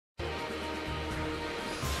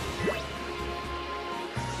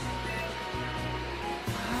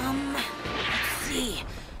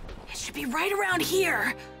right around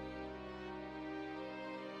here.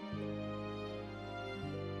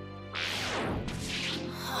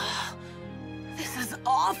 This is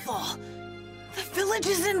awful. The village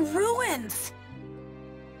is in ruins.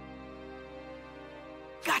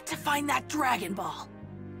 Got to find that Dragon Ball.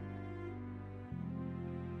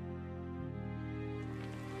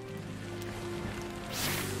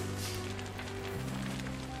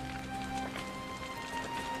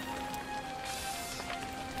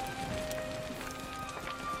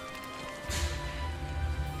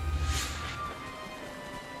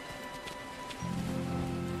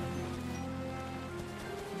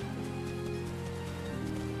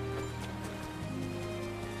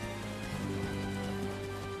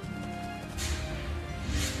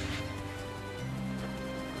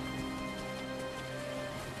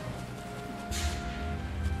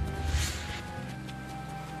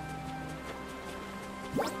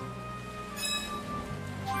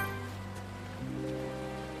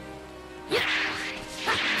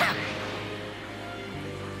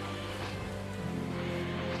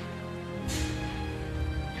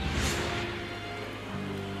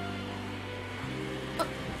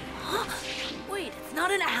 Wait, it's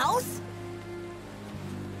not in a house?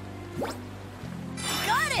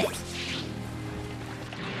 Got it!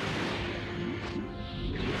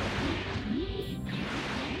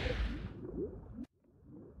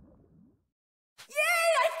 Yay!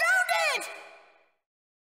 I found it!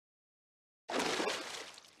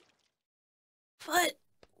 But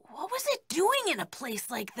what was it doing in a place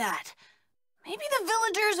like that? Maybe the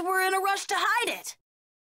villagers were in a rush to hide it.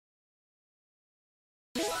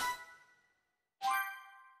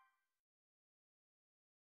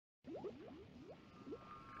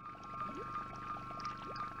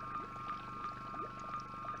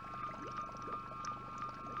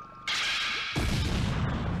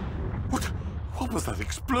 What was that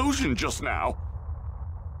explosion just now?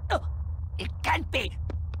 Oh, it can't be.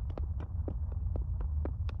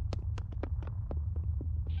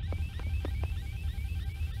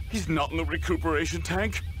 He's not in the recuperation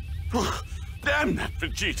tank. Damn that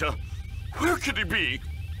Vegeta! Where could he be?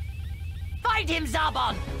 Find him,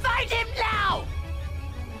 Zarbon! Find him now!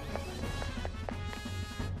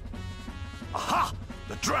 Aha!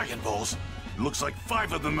 The Dragon Balls! Looks like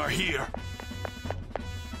 5 of them are here.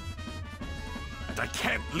 And I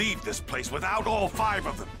can't leave this place without all 5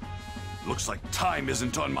 of them. Looks like time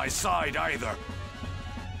isn't on my side either.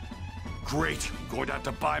 Great, I'm going to have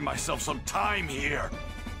to buy myself some time here.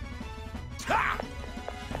 Ha!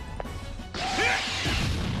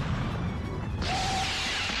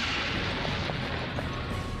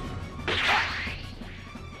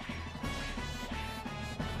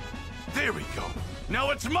 There we go. Now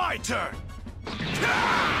it's my turn.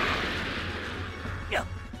 No,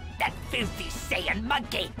 that filthy Saiyan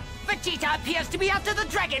monkey! Vegeta appears to be after the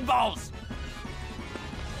Dragon Balls!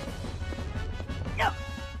 No,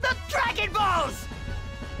 the Dragon Balls!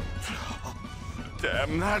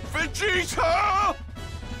 Damn that Vegeta!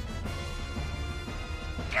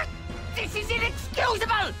 This is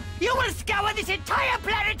inexcusable! You will scour this entire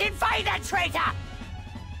planet and find that traitor!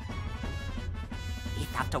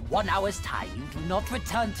 If after 1 hour's time you do not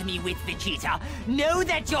return to me with Vegeta, know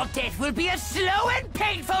that your death will be a slow and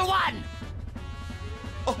painful one!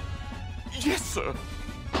 Oh, yes, sir.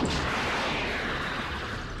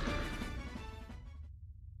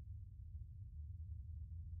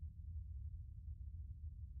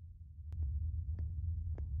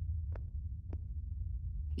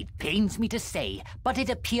 It pains me to say, but it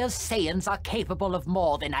appears Saiyans are capable of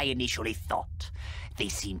more than I initially thought. They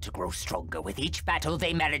seem to grow stronger with each battle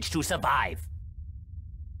they manage to survive.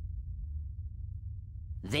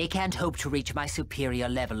 They can't hope to reach my superior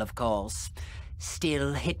level, of course.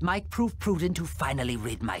 Still, it might prove prudent to finally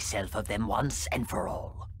rid myself of them once and for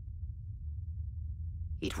all.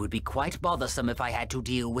 It would be quite bothersome if I had to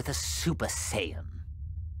deal with a Super Saiyan.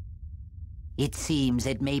 It seems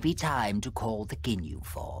it may be time to call the Ginyu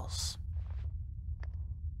Force.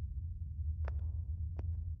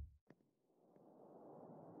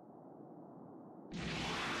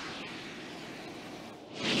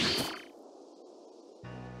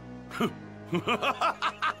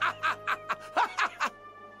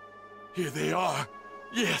 Here they are.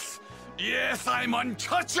 Yes, yes, I'm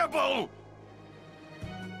untouchable!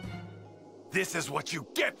 This is what you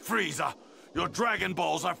get, Frieza! Your Dragon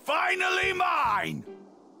Balls are finally mine!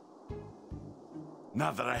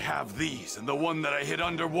 Now that I have these and the one that I hid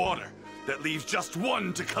underwater, that leaves just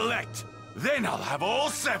 1 to collect, then I'll have all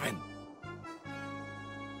 7!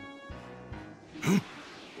 Huh?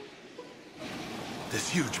 This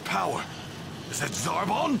huge power, is that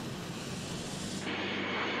Zarbon?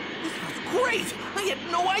 This was great! I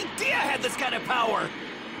had no idea I had this kind of power!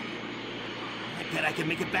 I bet I can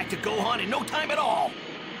make it back to Gohan in no time at all!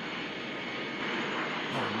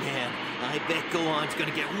 Oh man, I bet Gohan's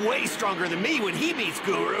gonna get way stronger than me when he meets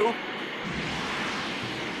Guru!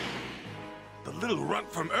 The little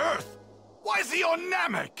runt from Earth? Why is he on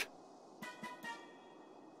Namek?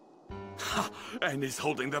 Ha! And he's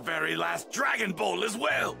holding the very last Dragon Ball as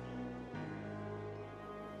well!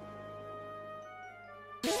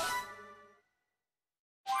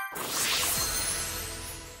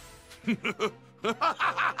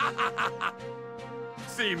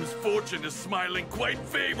 Seems fortune is smiling quite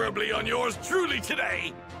favorably on yours truly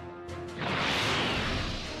today.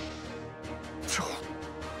 Oh,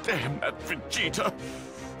 damn that Vegeta.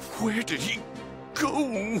 Where did he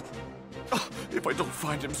go? If I don't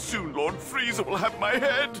find him soon, Lord Frieza will have my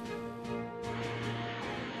head.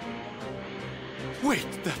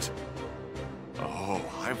 Wait, that... Oh,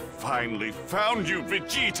 I finally found you,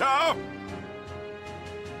 Vegeta!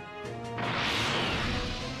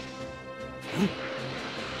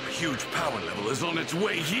 A huge power level is on its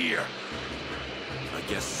way here. I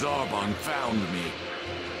guess Zarbon found me.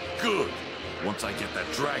 Good. Once I get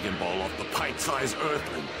that Dragon Ball off the pint-sized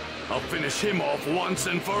Earthling, I'll finish him off once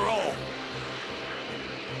and for all.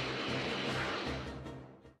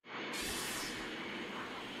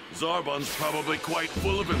 Zarbon's probably quite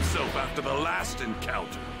full of himself after the last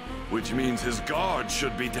encounter, which means his guard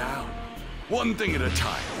should be down. One thing at a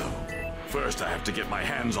time, though. First, I have to get my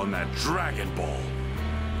hands on that Dragon Ball.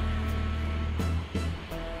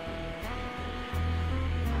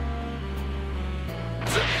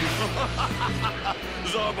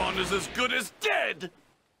 Zarbon is as good as dead!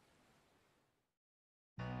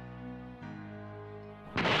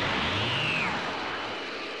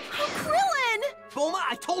 Krillin! Bulma,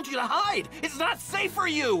 I told you to hide! It's not safe for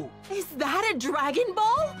you! Is that a Dragon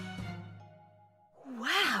Ball?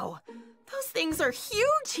 Wow, those things are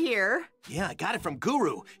huge here. Yeah, I got it from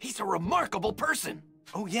Guru. He's a remarkable person.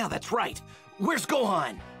 Oh yeah, that's right. Where's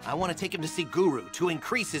Gohan? I want to take him to see Guru to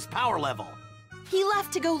increase his power level. He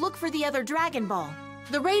left to go look for the other Dragon Ball.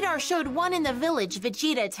 The radar showed one in the village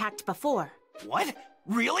Vegeta attacked before. What?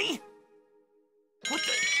 Really? What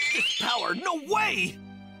the? This power? No way!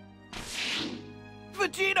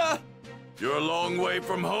 Vegeta! You're a long way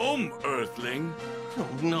from home, Earthling. Oh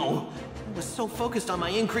no. I was so focused on my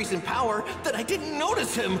increase in power that I didn't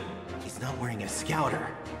notice him. He's not wearing a scouter.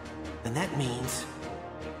 And that means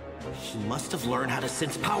he must have learned how to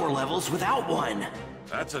sense power levels without one.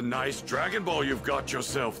 That's a nice Dragon Ball you've got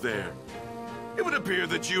yourself there. It would appear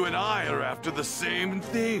that you and I are after the same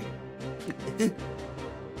thing.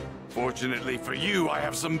 Fortunately for you, I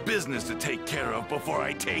have some business to take care of before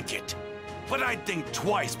I take it. But I'd think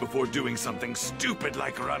twice before doing something stupid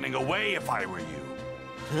like running away if I were you.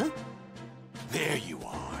 Huh? There you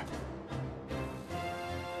are.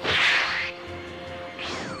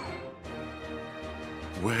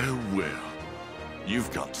 Well, well.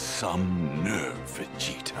 You've got some nerve,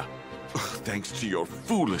 Vegeta. Thanks to your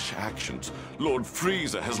foolish actions, Lord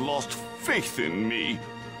Frieza has lost faith in me.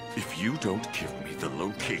 If you don't give me the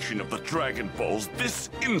location of the Dragon Balls this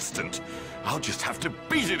instant, I'll just have to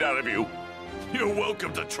beat it out of you. You're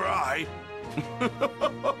welcome to try.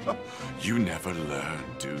 You never learn,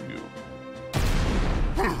 do you?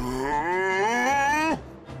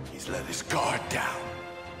 He's let his guard down.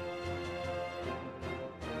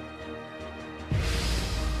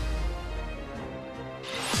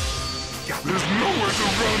 There's nowhere to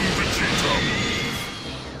run, Vegeta!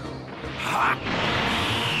 Ha!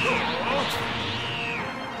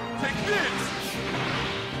 Take this!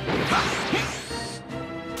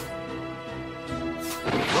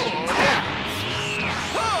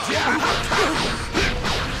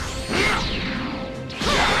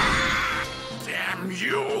 Damn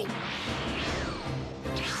you!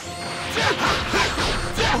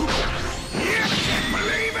 You can't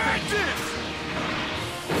believe it!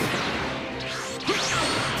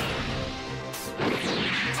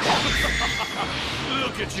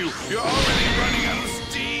 Look at you! You're already running out of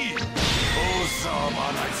steam! Oh,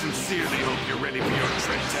 Zarbon, I sincerely hope you're ready for your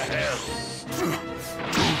trip to hell. Don't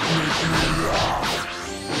make me laugh!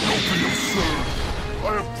 Don't be absurd! I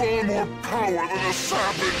have far more power than a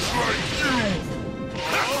savage like you!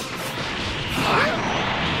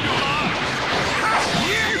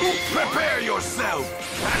 You prepare yourself!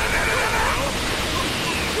 You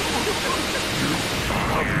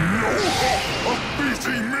have no hope of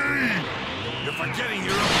beating me! You're forgetting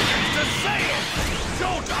your own things to say it!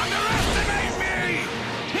 Don't underestimate me!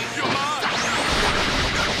 You're mine!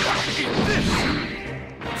 Eat this!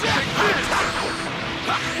 Take this!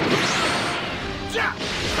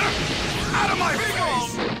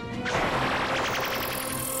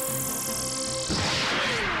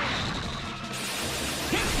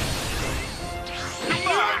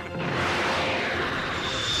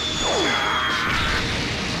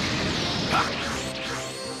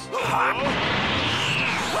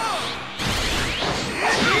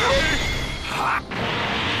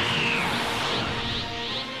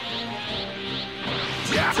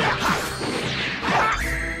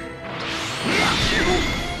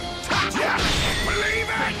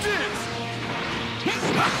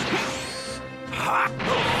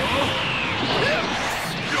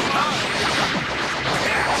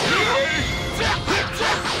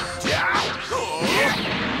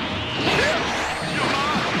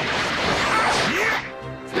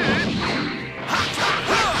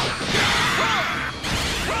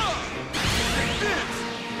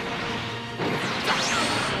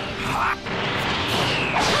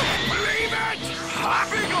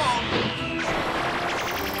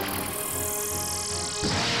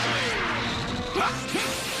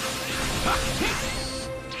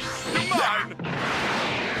 Mine!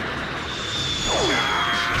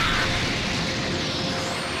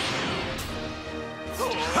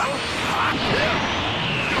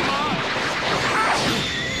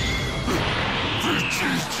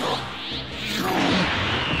 Vegeta! You!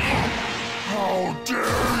 How dare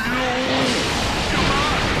you!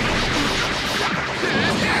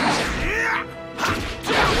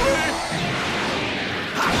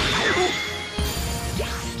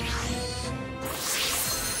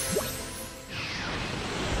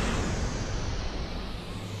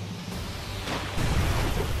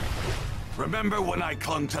 Remember when I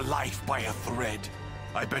clung to life by a thread?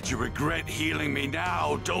 I bet you regret healing me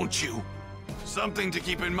now, don't you? Something to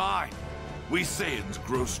keep in mind. We Saiyans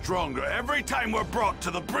grow stronger every time we're brought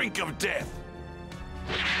to the brink of death.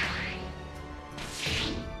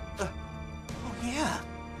 Oh yeah.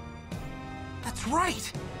 That's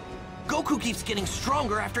right. Goku keeps getting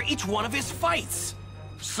stronger after each one of his fights.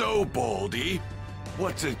 So, Baldy,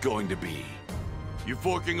 what's it going to be? You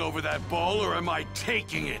forking over that ball, or am I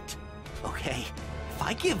taking it? Okay, if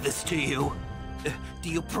I give this to you, do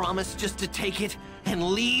you promise just to take it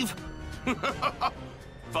and leave?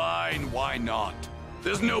 Fine, why not?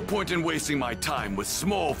 There's no point in wasting my time with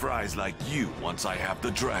small fries like you once I have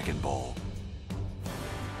the Dragon Ball.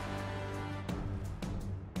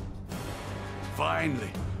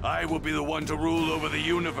 Finally, I will be the one to rule over the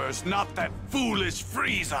universe, not that foolish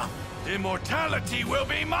Frieza. Immortality will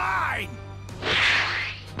be mine!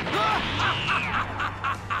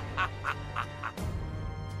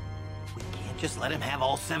 We can't just let him have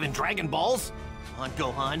all 7 Dragon Balls. Come on,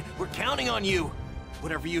 Gohan, we're counting on you.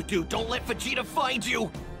 Whatever you do, don't let Vegeta find you.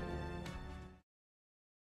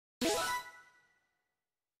 I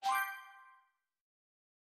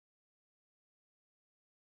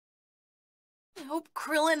hope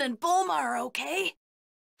Krillin and Bulma are okay.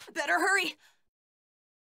 Better hurry.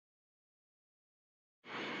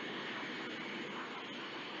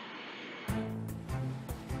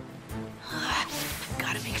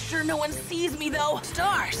 Gotta make sure no one sees me, though.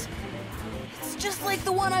 Stars! It's just like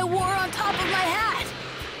the one I wore on top of my hat.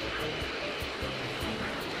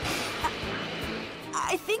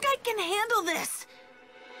 I think I can handle this.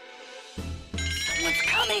 Someone's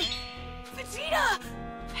coming! Vegeta!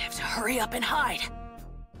 I have to hurry up and hide.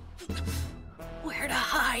 Where to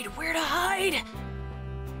hide? Where to hide?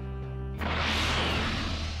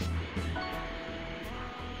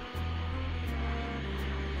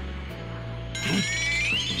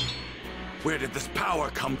 Where did this power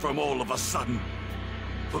come from all of a sudden?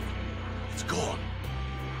 Look, it's gone.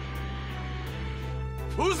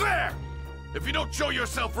 Who's there? If you don't show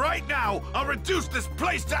yourself right now, I'll reduce this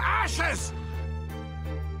place to ashes!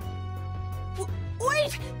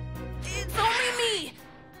 Wait! It's only me!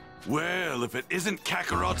 Well, if it isn't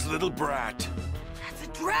Kakarot's little brat. That's a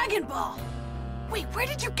Dragon Ball! Wait, where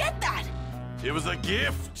did you get that? It was a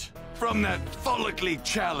gift from that follically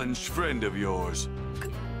challenged friend of yours.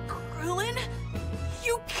 Krillin?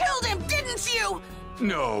 You killed him, didn't you?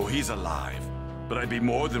 No, he's alive. But I'd be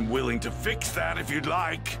more than willing to fix that if you'd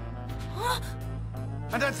like. Huh?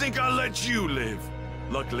 And I think I'll let you live.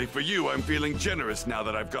 Luckily for you, I'm feeling generous now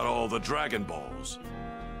that I've got all the Dragon Balls.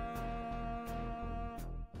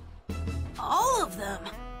 All of them?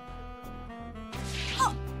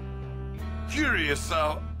 Oh, Curious,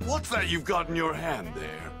 what's that you've got in your hand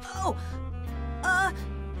there? oh,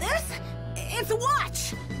 this? It's a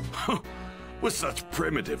watch! With such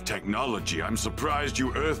primitive technology, I'm surprised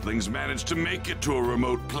you Earthlings managed to make it to a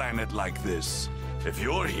remote planet like this. If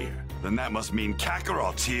you're here, then that must mean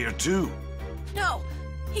Kakarot's here too. No,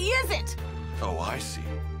 he isn't! Oh, I see.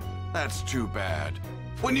 That's too bad.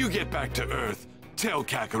 When you get back to Earth, tell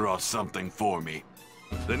Kakarot something for me.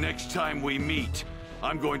 The next time we meet,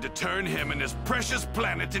 I'm going to turn him and his precious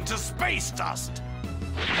planet into space dust!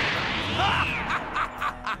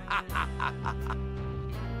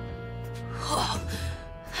 Oh,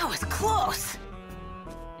 that was close!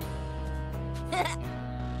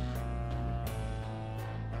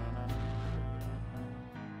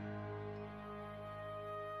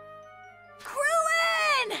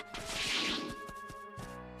 Krillin!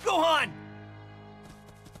 Gohan!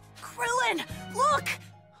 Krillin, look!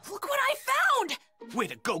 Look what I found! Way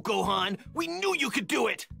to go, Gohan! We knew you could do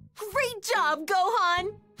it! Great job,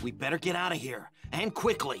 Gohan! We better get out of here, and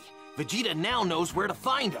quickly. Vegeta now knows where to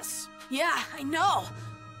find us. Yeah, I know.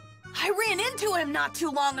 I ran into him not too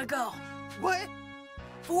long ago. What?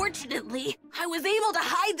 Fortunately, I was able to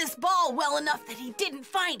hide this ball well enough that he didn't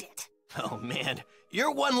find it. Oh man,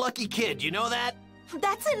 you're one lucky kid, you know that?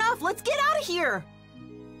 That's enough. Let's get out of here.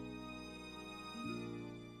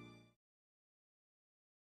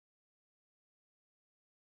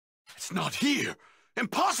 It's not here!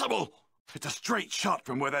 Impossible! It's a straight shot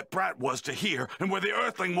from where that brat was to here, and where the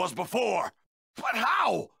Earthling was before. But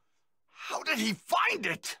how? How did he find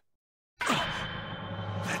it?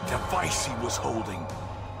 That device he was holding.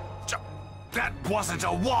 That wasn't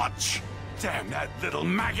a watch! Damn that little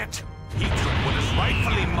maggot! He took what is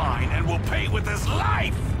rightfully mine and will pay with his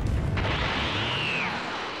life!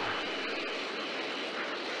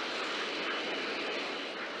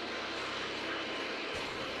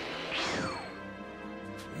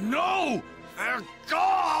 No! They're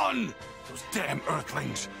gone! Those damn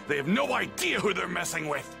Earthlings! They have no idea who they're messing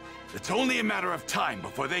with! It's only a matter of time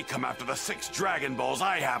before they come after the 6 Dragon Balls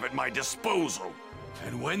I have at my disposal.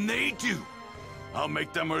 And when they do, I'll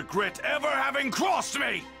make them regret ever having crossed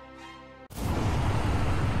me!